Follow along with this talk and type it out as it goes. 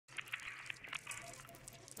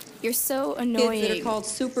You're so Kids annoying. that are called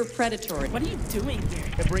super predatory. What are you doing here?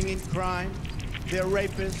 They bring in crime. They're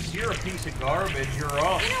rapists. You're a piece of garbage. You're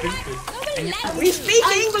all stupid. We speak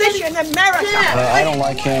English in America. I don't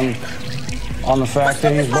like him on the fact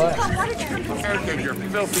that he's black. Americans, you're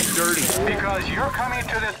filthy dirty. Because you're coming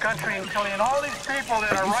to this country and killing all these people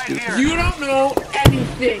that are right here. You don't know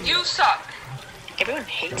anything. You suck. Everyone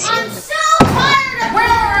hates you. I'm so tired of Where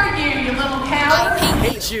are you, you little cow? I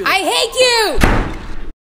hate you. I hate you!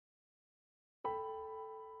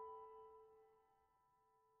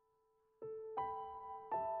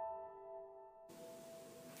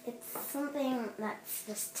 It's something that's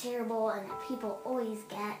just terrible and that people always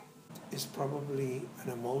get. It's probably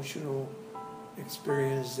an emotional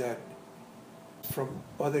experience that from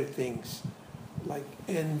other things like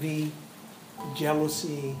envy,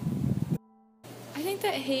 jealousy. I think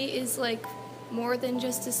that hate is like more than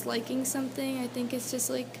just disliking something. I think it's just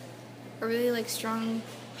like a really like strong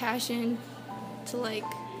passion to like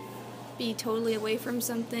be totally away from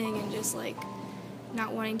something and just like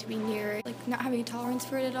not wanting to be near it, like not having a tolerance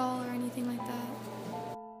for it at all or anything like that.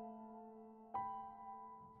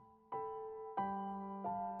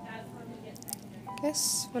 I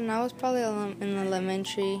guess when I was probably in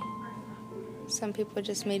elementary, some people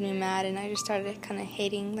just made me mad and I just started kind of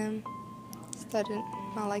hating them, started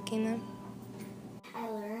not liking them. I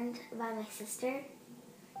learned by my sister,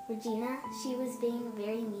 Regina. She was being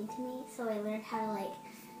very mean to me, so I learned how to like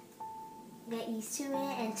get used to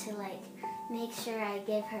it and to like make sure I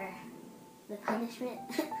give her the punishment.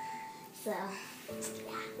 So, yeah, that's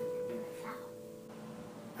how.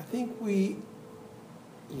 I think we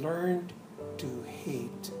learned to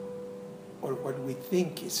hate, or what we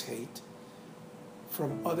think is hate,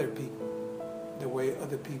 from other people, the way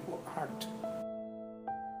other people act.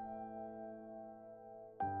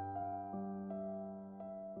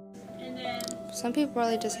 Some people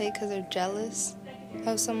probably just hate because they're jealous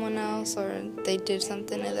of someone else or they did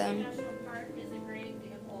something to them.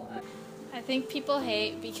 I think people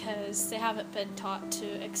hate because they haven't been taught to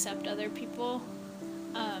accept other people.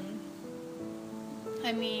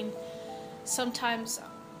 I mean, sometimes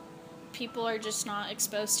people are just not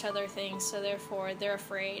exposed to other things, so therefore they're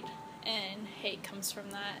afraid, and hate comes from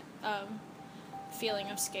that feeling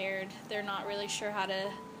of scared. They're not really sure how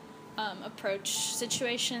to approach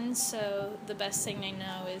situations, so the best thing they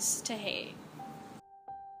know is to hate.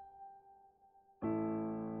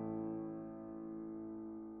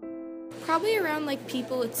 Probably around like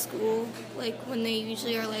people at school, like when they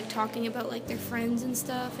usually are like talking about like their friends and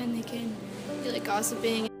stuff, and they can be like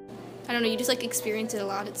gossiping. I don't know, you just like experience it a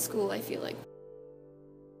lot at school, I feel like.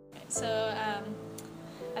 So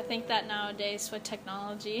I think that nowadays with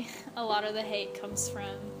technology, a lot of the hate comes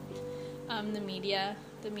from the media.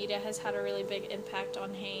 The media has had a really big impact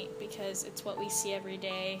on hate because it's what we see every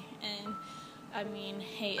day, and I mean,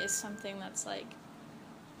 hate is something that's like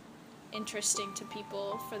interesting to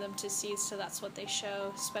people for them to see, so that's what they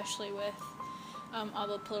show, especially with all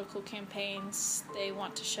the political campaigns. They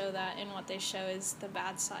want to show that, and what they show is the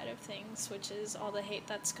bad side of things, which is all the hate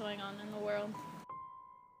that's going on in the world.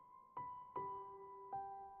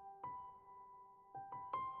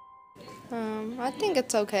 I think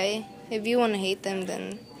it's okay. If you want to hate them,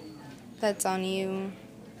 then that's on you.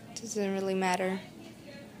 It doesn't really matter.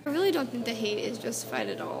 I really don't think the hate is justified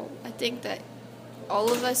at all. I think that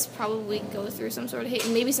all of us probably go through some sort of hate,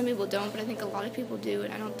 and maybe some people don't, but I think a lot of people do,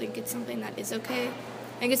 and I don't think it's something that is okay.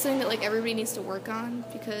 I think it's something that like everybody needs to work on,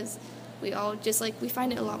 because we all just like, we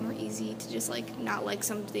find it a lot more easy to just like not like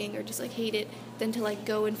something or just like hate it than to like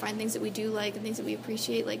go and find things that we do like and things that we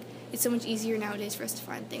appreciate. Like, it's so much easier nowadays for us to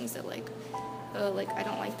find things that like I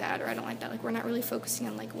don't like that, or I don't like that. Like, we're not really focusing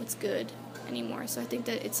on like what's good anymore. So I think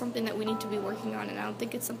that it's something that we need to be working on, and I don't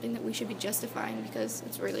think it's something that we should be justifying, because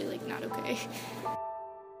it's really like not okay.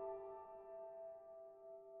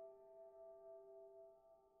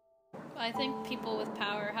 I think people with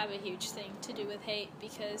power have a huge thing to do with hate,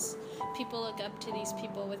 because people look up to these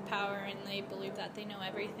people with power and they believe that they know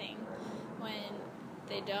everything when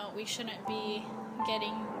they don't. We shouldn't be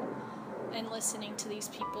getting and listening to these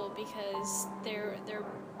people, because they're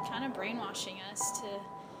kind of brainwashing us to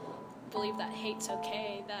believe that hate's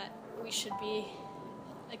okay, that we should be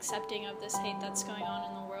accepting of this hate that's going on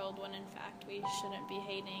in the world, when in fact we shouldn't be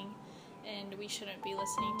hating. And we shouldn't be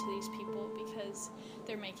listening to these people because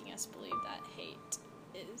they're making us believe that hate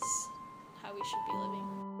is how we should be living.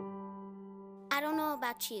 I don't know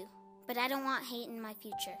about you, but I don't want hate in my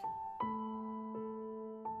future.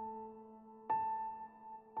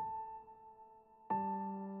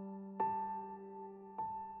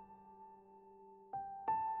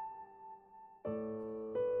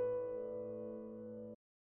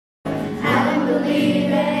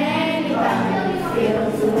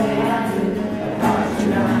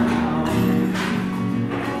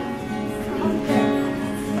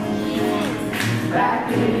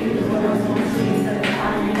 Bye.